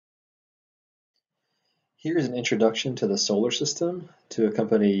Here's an introduction to the solar system to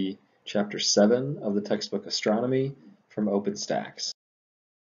accompany Chapter 7 of the textbook Astronomy from Open Stax.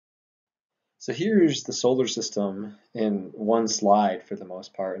 So here's the solar system in one slide for the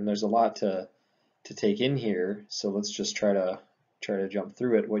most part, and there's a lot to take in here. So let's just try to jump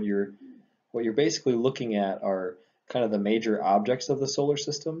through it. What you're basically looking at are kind of the major objects of the solar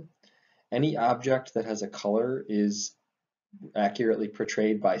system. Any object that has a color is accurately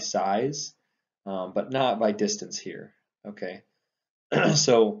portrayed by size, but not by distance here. Okay,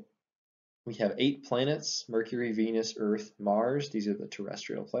 so we have 8 planets: Mercury, Venus, Earth, Mars. These are the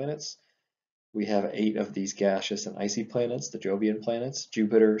terrestrial planets. We have 8 of these gaseous and icy planets, the Jovian planets: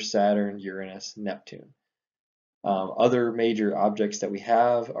 Jupiter, Saturn, Uranus, Neptune. Other major objects that we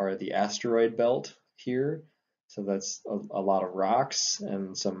have are the asteroid belt here. So that's a lot of rocks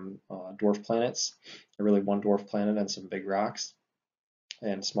and some dwarf planets, really one dwarf planet and some big rocks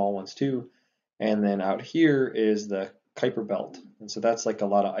and small ones too. And then out here is the Kuiper belt. And so that's like a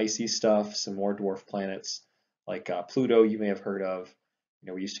lot of icy stuff, some more dwarf planets like Pluto you may have heard of. You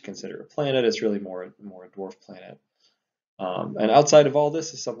know, we used to consider a planet. It's really more a dwarf planet. And outside of all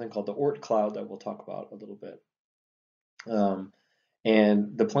this is something called the Oort cloud that we'll talk about a little bit.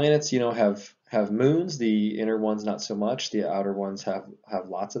 And the planets, you know, have moons. The inner ones not so much. The outer ones have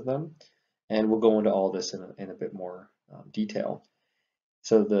lots of them. And we'll go into all this in a bit more detail.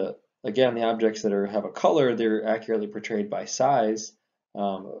 So again, the objects that have a color, they're accurately portrayed by size.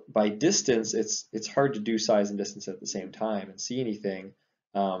 By distance, it's hard to do size and distance at the same time and see anything.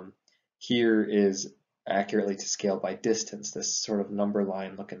 Here is accurately to scale by distance, this sort of number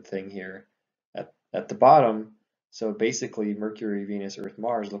line looking thing here at the bottom. So basically Mercury, Venus, Earth,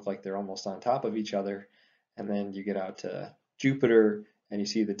 Mars look like they're almost on top of each other. And then you get out to Jupiter and you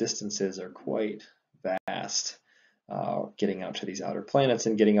see the distances are quite vast. Getting out to these outer planets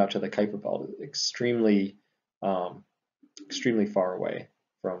and getting out to the Kuiper belt is extremely far away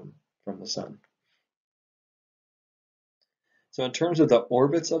from the sun. So in terms of the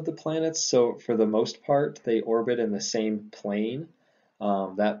orbits of the planets, so for the most part, they orbit in the same plane.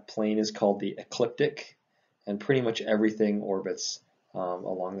 That plane is called the ecliptic, and pretty much everything orbits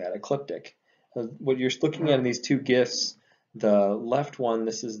along that ecliptic. What you're looking at in these two GIFs, the left one,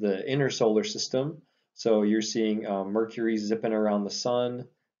 this is the inner solar system. So you're seeing Mercury zipping around the sun.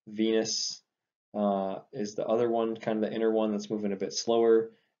 Venus is the other one, kind of the inner one that's moving a bit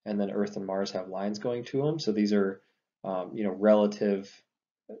slower, and then Earth and Mars have lines going to them. So these are you know, relative.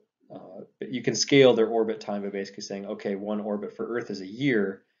 You can scale their orbit time by basically saying, okay, one orbit for Earth is a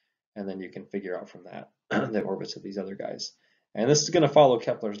year, and then you can figure out from that the orbits of these other guys. And this is going to follow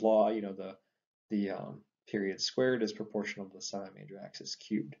Kepler's law. You know, the period squared is proportional to the semi-major axis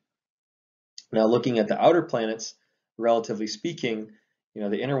cubed. Now, looking at the outer planets, relatively speaking, you know,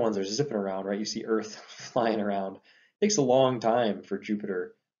 the inner ones are zipping around, right? You see Earth flying around. It takes a long time for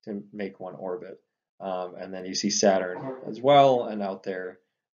Jupiter to make one orbit. And then you see Saturn as well, and out there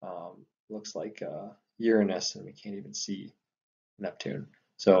looks like Uranus, and we can't even see Neptune.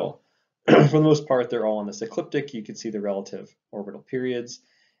 So for the most part, they're all on this ecliptic. You can see the relative orbital periods,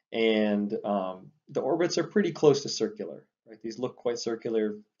 and the orbits are pretty close to circular, right? These look quite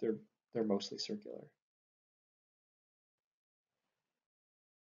circular. They're mostly circular.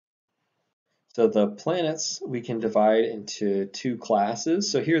 So the planets we can divide into 2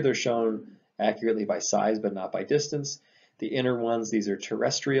 classes. So here they're shown accurately by size but not by distance. The inner ones, these are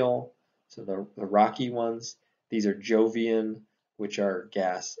terrestrial, so the rocky ones. These are Jovian, which are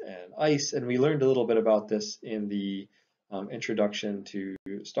gas and ice. And we learned a little bit about this in the introduction to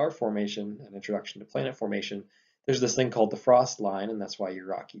star formation and introduction to planet formation. There's this thing called the frost line, and that's why your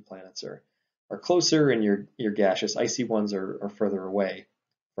rocky planets are closer and your gaseous icy ones are further away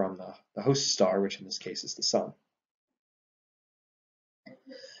from the host star, which in this case is the sun.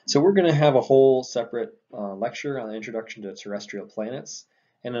 So we're going to have a whole separate lecture on the introduction to terrestrial planets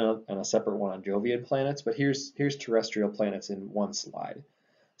and a separate one on Jovian planets, but here's terrestrial planets in one slide.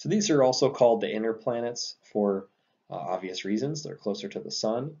 So these are also called the inner planets for obvious reasons. They're closer to the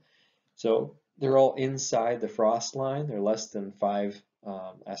sun. So they're all inside the frost line. They're less than 5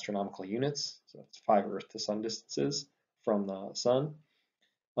 astronomical units. So it's 5 Earth to sun distances from the sun.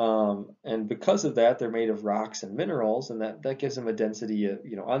 And because of that, they're made of rocks and minerals, and that gives them a density of,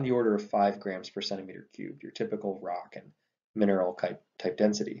 you know, on the order of 5 grams per centimeter cubed, your typical rock and mineral type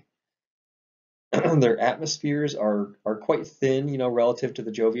density. Their atmospheres are quite thin, you know, relative to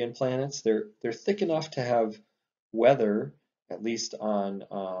the Jovian planets. They're thick enough to have weather, at least on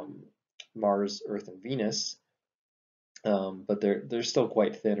Mars, Earth, and Venus, but they're still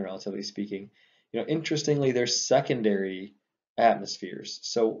quite thin, relatively speaking. You know, interestingly, they're secondary atmospheres.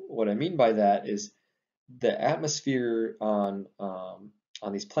 So what I mean by that is the atmosphere on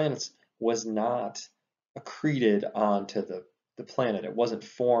these planets was not accreted onto the planet. It wasn't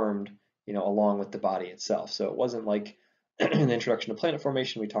formed, along with the body itself. So it wasn't like in the introduction to planet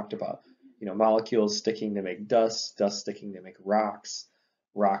formation, we talked about, molecules sticking to make dust, dust sticking to make rocks,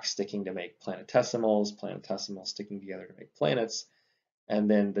 rocks sticking to make planetesimals, planetesimals sticking together to make planets, and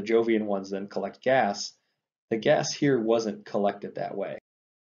then the Jovian ones then collect gas. The gas here wasn't collected that way.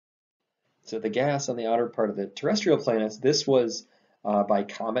 So the gas on the outer part of the terrestrial planets, this was by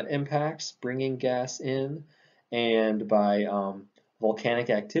comet impacts bringing gas in, and by volcanic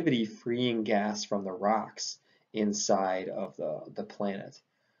activity freeing gas from the rocks inside of the planet.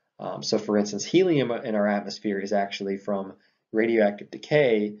 So for instance, helium in our atmosphere is actually from radioactive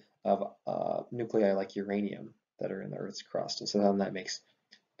decay of nuclei like uranium that are in the Earth's crust. And so then that makes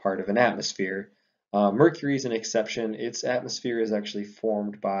part of an atmosphere. Mercury is an exception. Its atmosphere is actually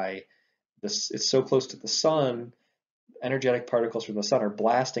formed by this. It's so close to the sun, energetic particles from the sun are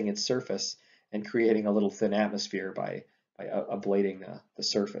blasting its surface and creating a little thin atmosphere by ablating the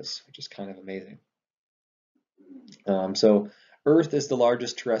surface, which is kind of amazing. So Earth is the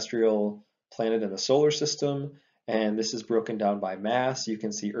largest terrestrial planet in the solar system, and this is broken down by mass. You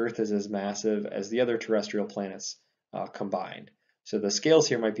can see Earth is as massive as the other terrestrial planets combined. So the scales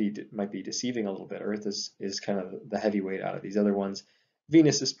here might be deceiving a little bit. Earth is kind of the heavyweight out of these other ones.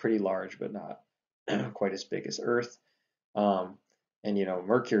 Venus is pretty large, but not quite as big as Earth. And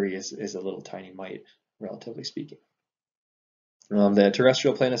Mercury is a little tiny mite, relatively speaking. The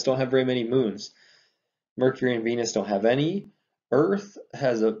terrestrial planets don't have very many moons. Mercury and Venus don't have any. Earth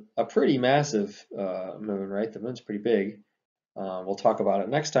has a pretty massive moon, right? The moon's pretty big. We'll talk about it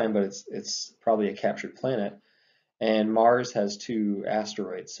next time, but it's probably a captured planet. And Mars has 2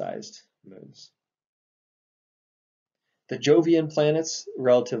 asteroid-sized moons. The Jovian planets,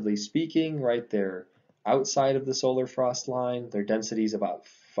 relatively speaking, right, they're outside of the solar frost line. Their density is about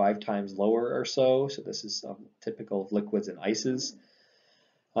 5 times lower or so. So this is typical of liquids and ices.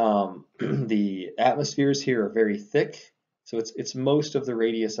 The atmospheres here are very thick, so it's most of the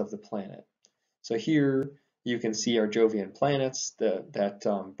radius of the planet. So here you can see our Jovian planets.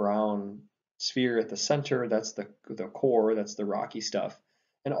 That brown sphere at the center, that's the core, that's the rocky stuff,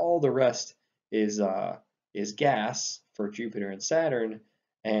 and all the rest is gas for Jupiter and Saturn,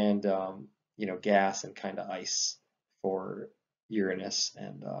 and gas and kind of ice for Uranus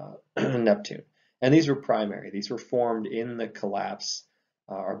and Neptune. And these were primary. These were formed in the collapse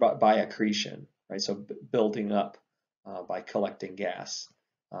or by accretion, right? So building up by collecting gas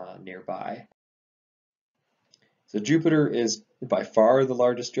nearby. So Jupiter is by far the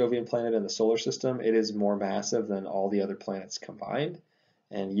largest Jovian planet in the solar system. It is more massive than all the other planets combined.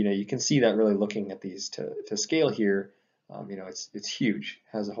 And you can see that really looking at these to scale here. It's huge,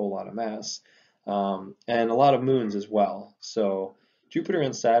 has a whole lot of mass, and a lot of moons as well. So Jupiter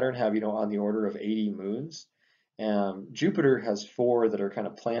and Saturn have on the order of 80 moons. Jupiter has 4 that are kind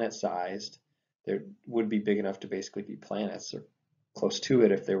of planet-sized. They would be big enough to basically be planets, or close to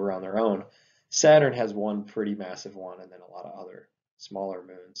it if they were on their own. Saturn has 1 pretty massive one, and then a lot of other smaller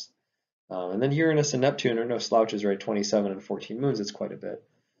moons. And then Uranus and Neptune are no slouches, right? 27 and 14 moons, it's quite a bit.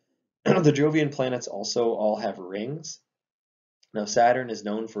 The Jovian planets also all have rings. Now Saturn is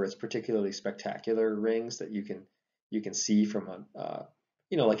known for its particularly spectacular rings that you can see from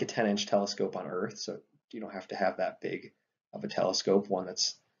like a 10-inch telescope on Earth. So you don't have to have that big of a telescope, one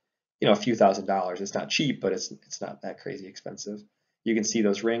that's a few $1,000s. It's not cheap, but it's not that crazy expensive. You can see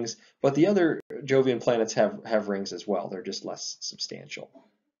those rings, but the other Jovian planets have rings as well. They're just less substantial.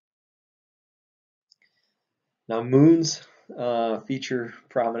 Now moons feature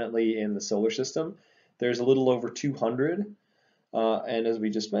prominently in the solar system. There's a little over 200, and as we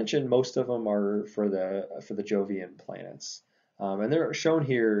just mentioned, most of them are for the Jovian planets, and they're shown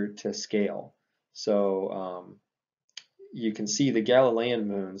here to scale. So you can see the Galilean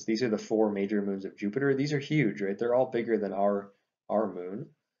moons. These are the 4 major moons of Jupiter. These are huge, right? They're all bigger than our moon.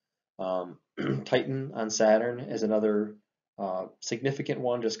 Titan on Saturn is another significant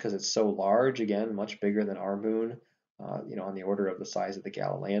one just because it's so large, again, much bigger than our moon, on the order of the size of the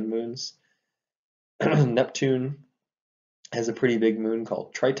Galilean moons. Neptune has a pretty big moon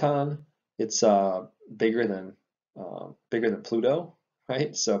called Triton. It's bigger than Pluto,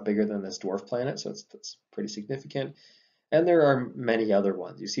 right? So bigger than this dwarf planet, so that's pretty significant. And there are many other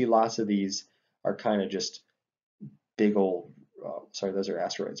ones. You see lots of these are kind of just big old, sorry, those are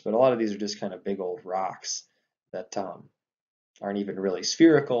asteroids, but a lot of these are just kind of big old rocks that aren't even really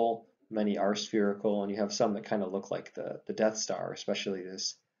spherical. Many are spherical, and you have some that kind of look like the Death Star, especially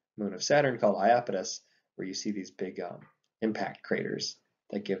this moon of Saturn called Iapetus, where you see these big impact craters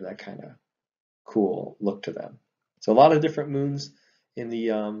that give that kind of cool look to them. So a lot of different moons in the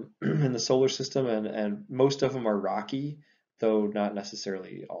in the solar system, and most of them are rocky, though not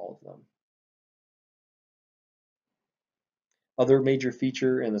necessarily all of them. Other major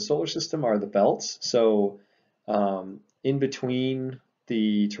feature in the solar system are the belts. So in between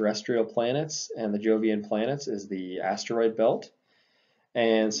the terrestrial planets and the Jovian planets is the asteroid belt.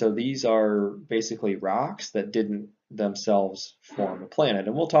 And so these are basically rocks that didn't themselves form a planet.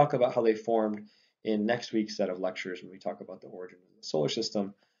 And we'll talk about how they formed in next week's set of lectures when we talk about the origin of the solar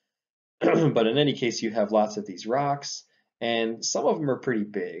system. But in any case, you have lots of these rocks, and some of them are pretty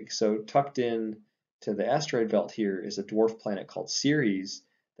big. So tucked in to the asteroid belt here is a dwarf planet called Ceres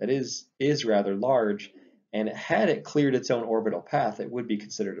that is rather large, and had it cleared its own orbital path, it would be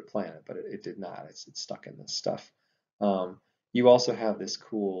considered a planet, but it did not. It's stuck in this stuff. You also have this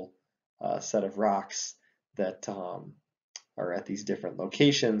cool set of rocks that are at these different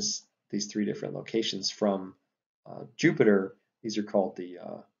locations, these 3 different locations from Jupiter. These are called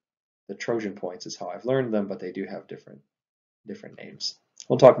the Trojan points is how I've learned them, but they do have different names.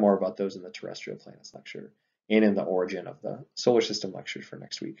 We'll talk more about those in the terrestrial planets lecture and in the origin of the solar system lecture for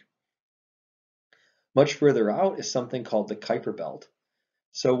next week. Much further out is something called the Kuiper belt.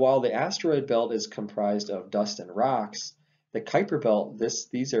 So while the asteroid belt is comprised of dust and rocks, the Kuiper belt,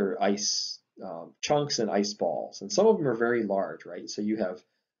 these are ice chunks and ice balls, and some of them are very large, right? So you have,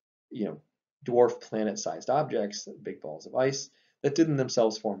 dwarf planet-sized objects, big balls of ice, that didn't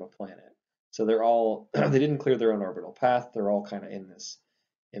themselves form a planet. So they're all they didn't clear their own orbital path. They're all kind of in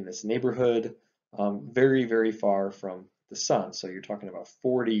this neighborhood, very, very far from the sun. So you're talking about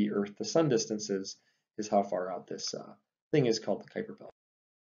 40 Earth to sun distances is how far out this thing is called the Kuiper belt.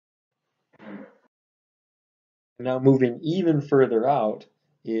 Now moving even further out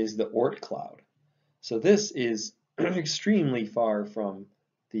is the Oort cloud. So this is extremely far from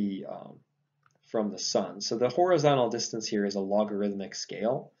the sun. So the horizontal distance here is a logarithmic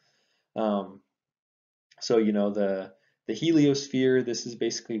scale. So the heliosphere, this is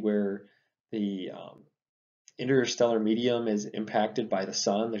basically where the interstellar medium is impacted by the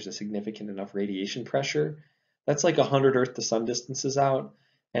sun. There's a significant enough radiation pressure. That's like 100 Earth to sun distances out.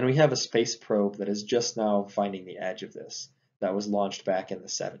 And we have a space probe that is just now finding the edge of this. That was launched back in the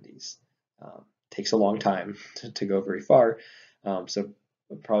 70s. Takes a long time to go very far. So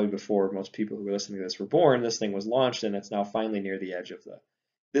probably before most people who are listening to this were born, this thing was launched, and it's now finally near the edge of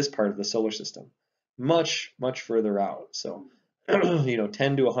this part of the solar system. Much, much further out. So 10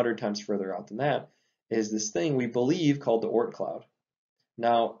 to 100 times further out than that is this thing we believe called the Oort cloud.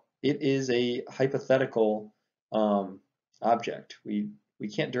 Now, it is a hypothetical object. We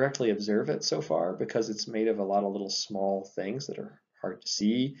can't directly observe it so far because it's made of a lot of little small things that are hard to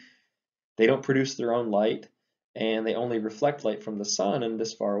see. They don't produce their own light, and they only reflect light from the sun, and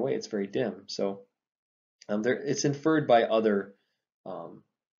this far away it's very dim. So it's inferred by other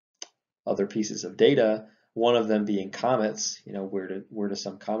pieces of data, one of them being comets. Where do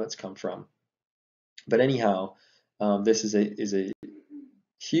some comets come from? But anyhow, this is a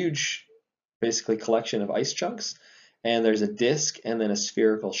huge, basically, collection of ice chunks, and there's a disk and then a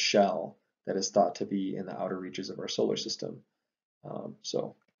spherical shell that is thought to be in the outer reaches of our solar system.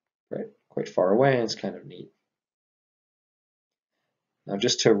 So quite far away, and it's kind of neat. Now,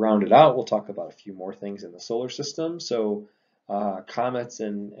 just to round it out, we'll talk about a few more things in the solar system. So comets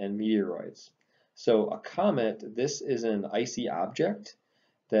and meteoroids. So a comet, this is an icy object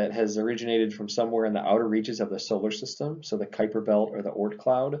that has originated from somewhere in the outer reaches of the solar system, so the Kuiper belt or the Oort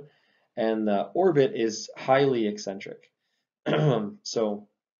cloud, and the orbit is highly eccentric. So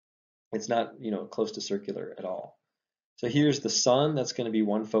it's not, close to circular at all. So here's the sun. That's going to be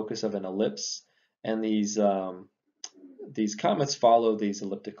one focus of an ellipse, and these comets follow these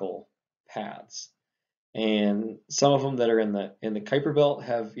elliptical paths. And some of them that are in the Kuiper belt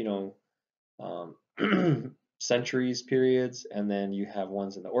have centuries periods, and then you have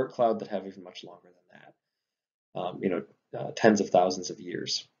ones in the Oort cloud that have even much longer than that, tens of thousands of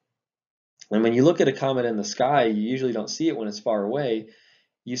years. And when you look at a comet in the sky, you usually don't see it when it's far away.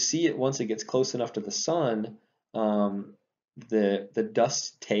 You see it once it gets close enough to the sun. The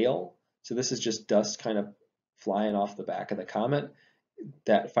dust tail, so this is just dust kind of flying off the back of the comet,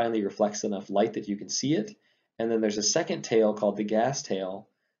 that finally reflects enough light that you can see it. And then there's a second tail called the gas tail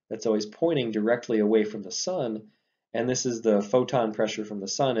that's always pointing directly away from the sun, and this is the photon pressure from the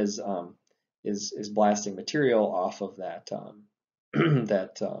sun is blasting material off of that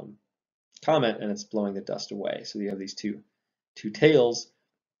comet, and it's blowing the dust away. So you have these two tails,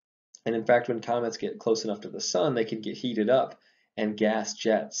 and in fact, when comets get close enough to the sun, they can get heated up, and gas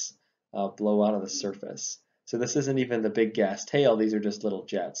jets blow out of the surface. So this isn't even the big gas tail; these are just little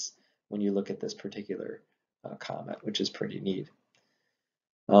jets when you look at this particular comet, which is pretty neat.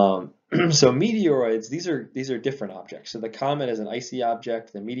 So meteoroids, these are different objects. So the comet is an icy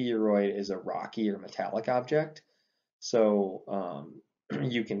object. The meteoroid is a rocky or metallic object. So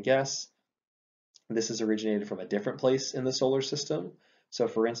you can guess this is originated from a different place in the solar system. So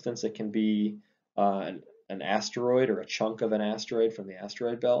for instance, it can be an asteroid or a chunk of an asteroid from the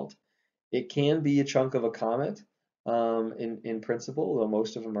asteroid belt. It can be a chunk of a comet in principle, though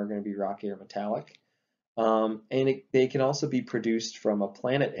most of them are going to be rocky or metallic. They can also be produced from a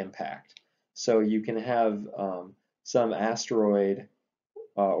planet impact. So you can have some asteroid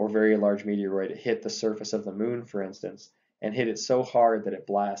or very large meteoroid hit the surface of the moon, for instance, and hit it so hard that it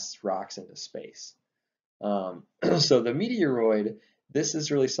blasts rocks into space. So the meteoroid, this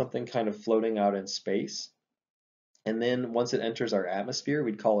is really something kind of floating out in space. And then once it enters our atmosphere,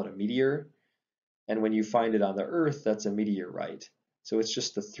 we'd call it a meteor. And when you find it on the Earth, that's a meteorite. So it's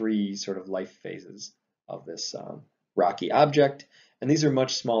just the three sort of life phases of this rocky object. And these are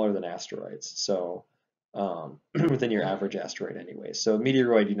much smaller than asteroids. So within your average asteroid anyway. So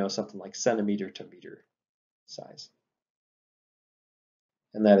meteoroid, you know, something like centimeter to meter size.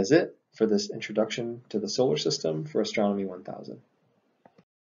 And that is it for this introduction to the solar system for Astronomy 1000.